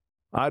me, and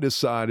I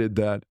decided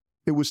that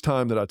it was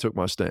time that I took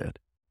my stand.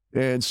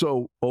 And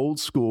so, old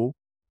school,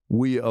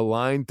 we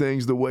aligned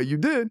things the way you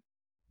did,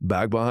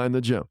 back behind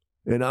the gym.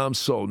 And I'm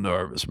so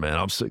nervous, man.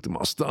 I'm sick to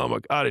my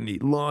stomach. I didn't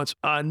eat lunch.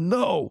 I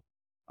know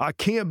I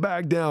can't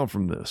back down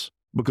from this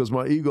because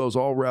my ego's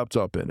all wrapped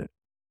up in it.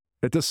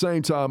 At the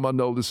same time, I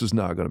know this is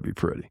not going to be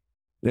pretty.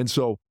 And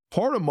so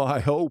part of my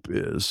hope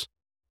is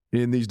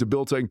in these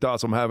debilitating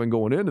thoughts I'm having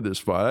going into this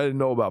fight. I didn't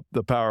know about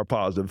the power of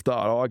positive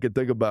thought. All I could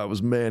think about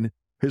was, man,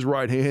 his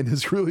right hand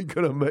is really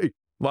going to make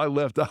my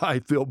left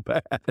eye feel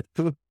bad.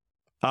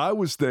 I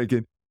was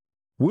thinking,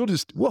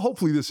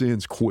 hopefully this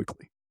ends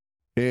quickly.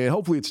 And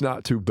hopefully it's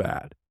not too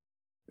bad.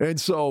 And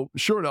so,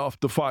 sure enough,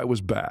 the fight was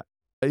bad.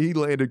 He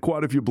landed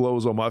quite a few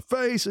blows on my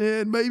face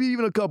and maybe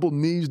even a couple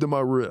knees to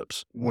my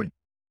ribs.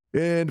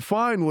 And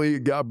finally,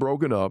 it got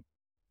broken up.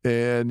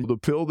 And the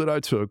pill that I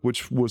took,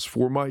 which was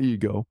for my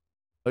ego,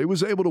 I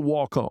was able to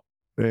walk home.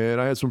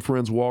 And I had some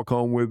friends walk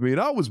home with me.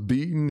 And I was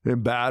beaten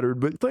and battered.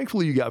 But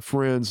thankfully, you got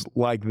friends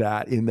like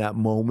that in that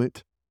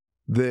moment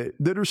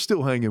that are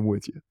still hanging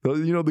with you.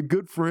 You know, the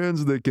good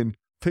friends that can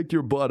pick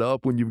your butt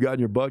up when you've gotten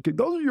your butt kicked.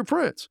 Those are your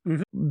friends.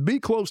 Mm-hmm. Be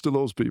close to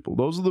those people.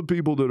 Those are the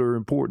people that are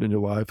important in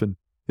your life. And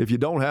if you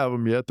don't have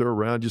them yet, they're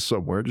around you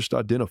somewhere. Just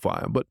identify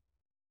them. But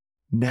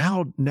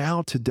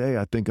now today,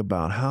 I think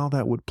about how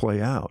that would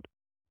play out.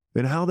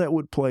 And how that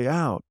would play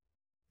out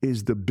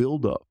is the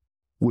buildup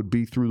would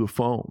be through the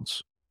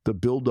phones. The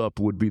buildup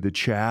would be the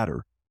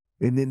chatter.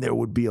 And then there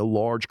would be a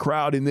large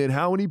crowd. And then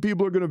how many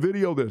people are going to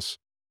video this?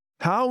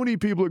 How many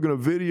people are going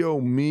to video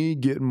me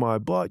getting my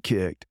butt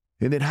kicked?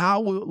 And then how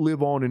will it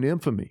live on in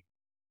infamy?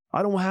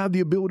 I don't have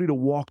the ability to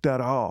walk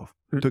that off,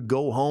 to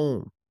go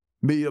home.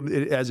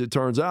 As it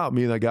turns out,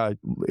 me and that guy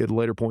at a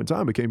later point in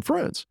time became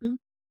friends. Mm-hmm.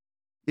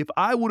 If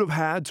I would have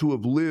had to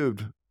have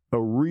lived a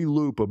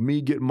re-loop of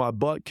me getting my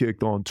butt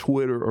kicked on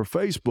Twitter or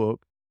Facebook,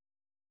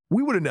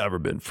 we would have never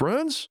been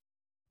friends.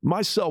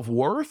 My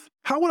self-worth,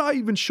 how would I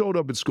even showed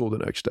up at school the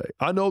next day?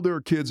 I know there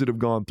are kids that have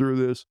gone through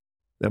this,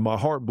 and my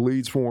heart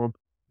bleeds for them.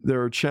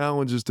 There are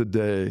challenges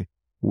today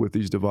with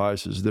these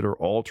devices that are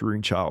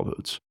altering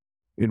childhoods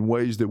in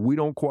ways that we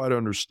don't quite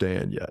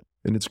understand yet.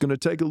 And it's going to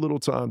take a little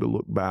time to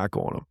look back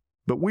on them.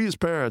 But we as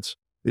parents,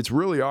 it's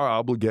really our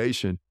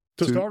obligation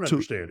to start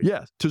understanding.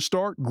 Yes, to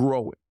start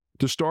growing,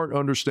 to start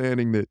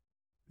understanding that,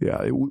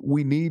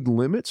 we need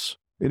limits.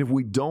 And if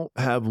we don't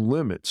have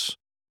limits,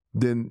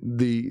 then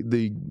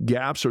the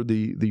gaps are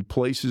the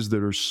places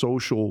that are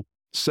social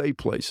safe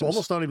places.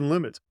 Almost not even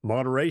limits.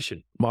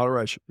 Moderation.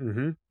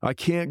 Mm-hmm. I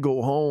can't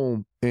go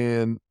home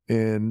and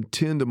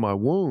tend to my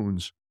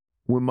wounds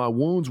when my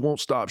wounds won't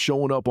stop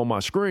showing up on my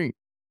screen.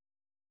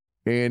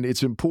 And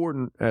it's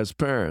important as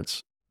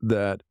parents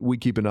that we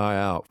keep an eye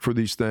out for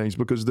these things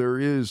because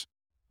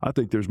I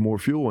think there's more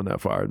fuel in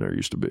that fire than there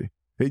used to be.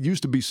 It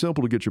used to be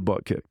simple to get your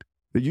butt kicked.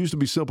 It used to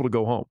be simple to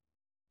go home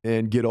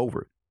and get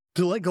over it.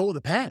 To let go of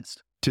the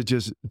past.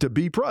 to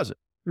be present.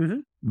 Mm-hmm.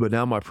 But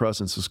now my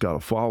presence has got to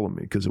follow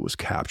me because it was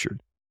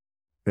captured.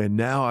 And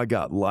now I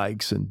got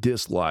likes and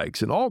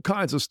dislikes and all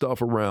kinds of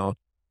stuff around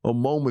a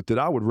moment that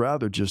I would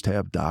rather just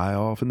have die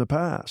off in the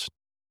past.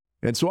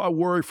 And so I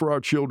worry for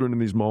our children in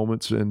these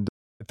moments, and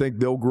I think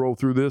they'll grow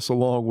through this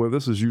along with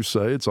us. As you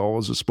say, it's all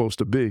as it's supposed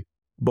to be.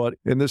 But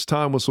in this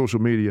time with social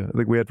media, I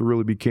think we have to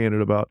really be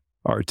candid about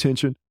our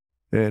attention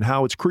and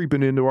how it's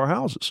creeping into our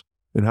houses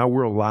and how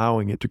we're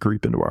allowing it to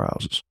creep into our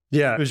houses.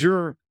 Yeah. Is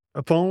your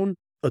phone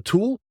a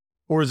tool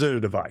or is it a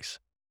device?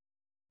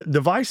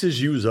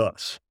 Devices use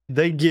us.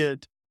 They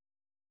get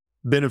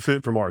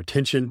benefit from our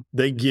attention.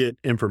 They get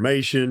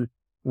information.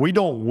 We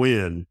don't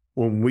win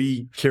when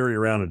we carry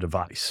around a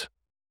device.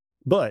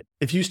 But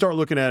if you start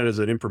looking at it as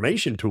an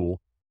information tool,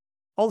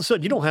 all of a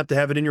sudden you don't have to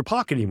have it in your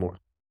pocket anymore.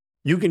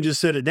 You can just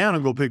set it down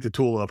and go pick the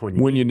tool up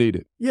when you need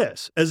it.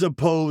 Yes, as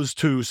opposed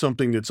to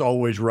something that's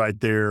always right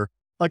there.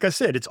 Like I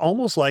said, it's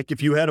almost like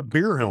if you had a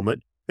beer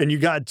helmet and you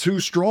got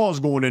 2 straws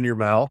going in your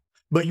mouth,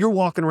 but you're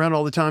walking around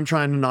all the time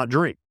trying to not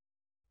drink.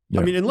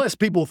 Yeah. I mean, unless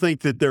people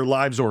think that their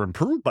lives are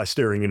improved by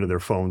staring into their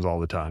phones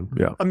all the time.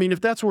 Yeah. I mean, if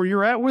that's where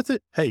you're at with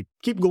it, hey,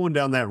 keep going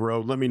down that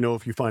road. Let me know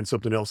if you find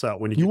something else out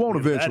when you won't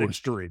eventually. That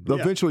extreme.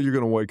 Eventually, you're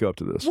going to wake up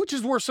to this. Which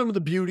is where some of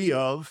the beauty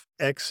of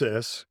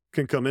excess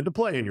can come into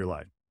play in your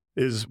life.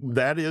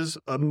 That is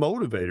a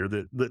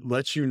motivator that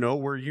lets you know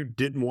where you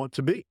didn't want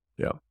to be.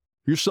 Yeah.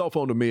 Your cell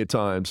phone to me at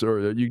times,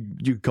 or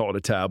you call it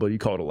a tablet, you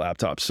call it a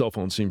laptop. Cell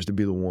phone seems to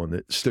be the one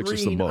that sticks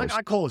us the most.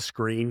 I call it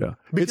screen. Yeah.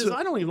 Because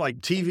I don't even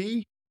like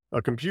TV,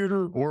 a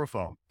computer, or a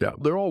phone. Yeah.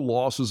 They're all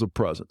losses of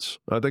presence.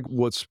 I think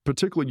what's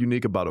particularly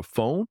unique about a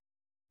phone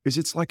is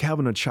it's like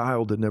having a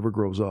child that never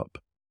grows up.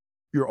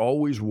 You're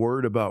always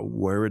worried about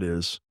where it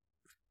is.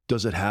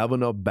 Does it have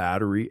enough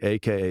battery,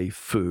 AKA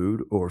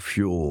food or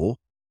fuel?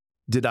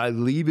 Did I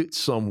leave it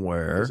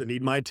somewhere? Does it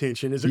need my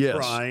attention? Is it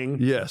crying?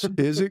 Yes.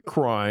 Is it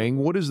crying?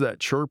 What is that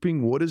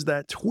chirping? What is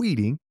that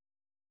tweeting?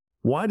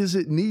 Why does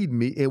it need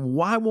me? And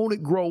why won't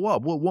it grow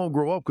up? Well, it won't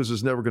grow up because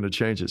it's never going to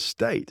change its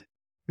state.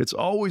 It's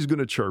always going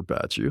to chirp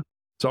at you.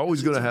 It's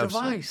always going to have a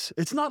device.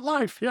 It's not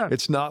life. Yeah.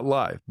 It's not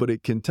life, but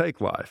it can take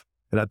life.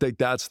 And I think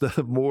that's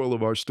the moral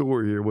of our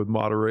story here with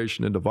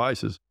moderation and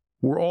devices.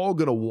 We're all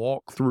going to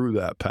walk through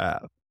that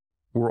path.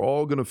 We're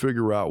all going to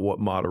figure out what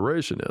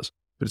moderation is.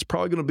 But it's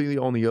probably going to be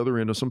on the other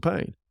end of some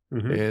pain.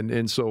 Mm-hmm.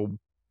 And so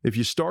if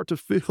you start to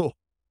feel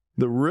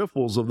the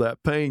ripples of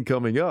that pain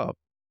coming up,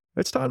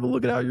 it's time to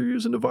look at how you're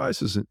using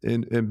devices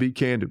and be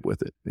candid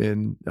with it.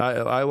 And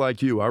I,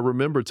 like you, I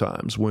remember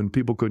times when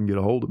people couldn't get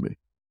a hold of me.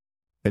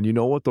 And you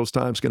know what? Those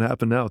times can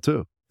happen now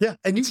too. Yeah.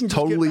 And you can just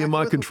totally in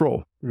my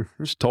control.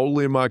 It's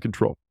totally in my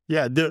control.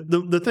 Yeah.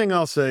 The thing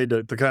I'll say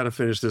to kind of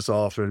finish this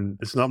off, and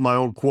it's not my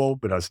own quote,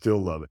 but I still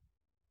love it.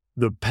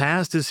 The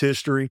past is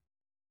history.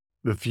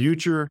 The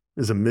future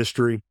is a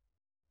mystery,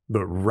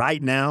 but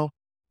right now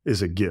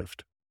is a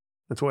gift.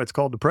 That's why it's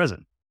called the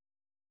present.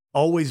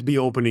 Always be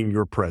opening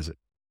your present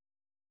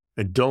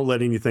and don't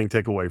let anything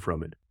take away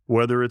from it.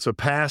 Whether it's a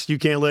past you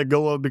can't let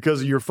go of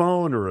because of your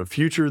phone or a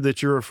future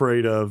that you're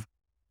afraid of,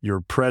 your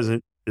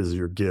present is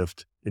your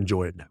gift.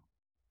 Enjoy it now.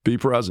 Be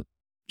present.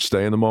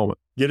 Stay in the moment.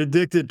 Get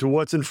addicted to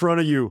what's in front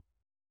of you,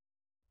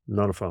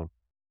 not a phone.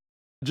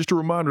 Just a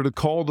reminder to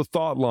call the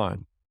Thought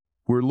Line.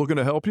 We're looking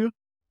to help you.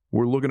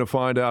 We're looking to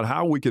find out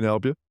how we can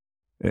help you,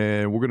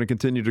 and we're going to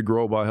continue to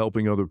grow by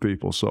helping other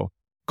people. So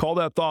call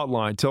that Thought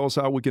Line. Tell us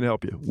how we can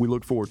help you. We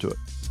look forward to it.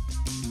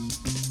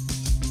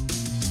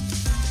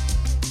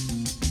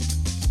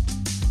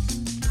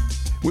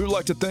 We would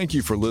like to thank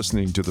you for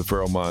listening to the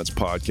Feral Minds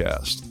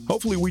podcast.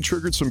 Hopefully we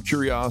triggered some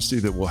curiosity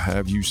that will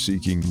have you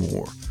seeking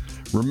more.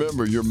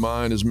 Remember, your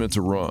mind is meant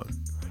to run.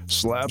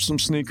 Slap some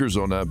sneakers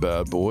on that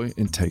bad boy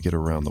and take it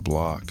around the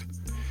block.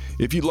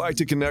 If you'd like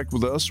to connect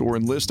with us or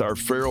enlist our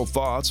feral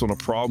thoughts on a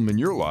problem in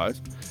your life,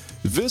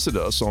 visit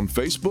us on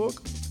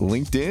Facebook,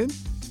 LinkedIn,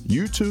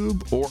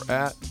 YouTube, or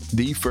at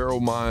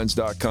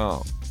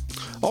theferalminds.com.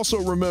 Also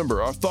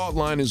remember, our Thought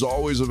Line is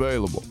always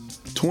available,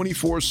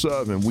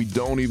 24/7. We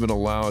don't even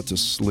allow it to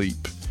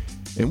sleep.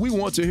 And we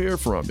want to hear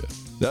from you.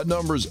 That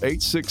number is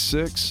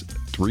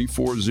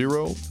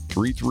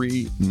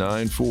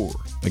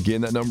 866-340-3394. Again,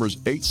 that number is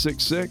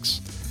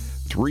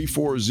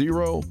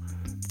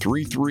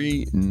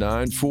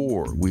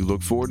 866-340-3394. We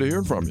look forward to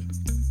hearing from you.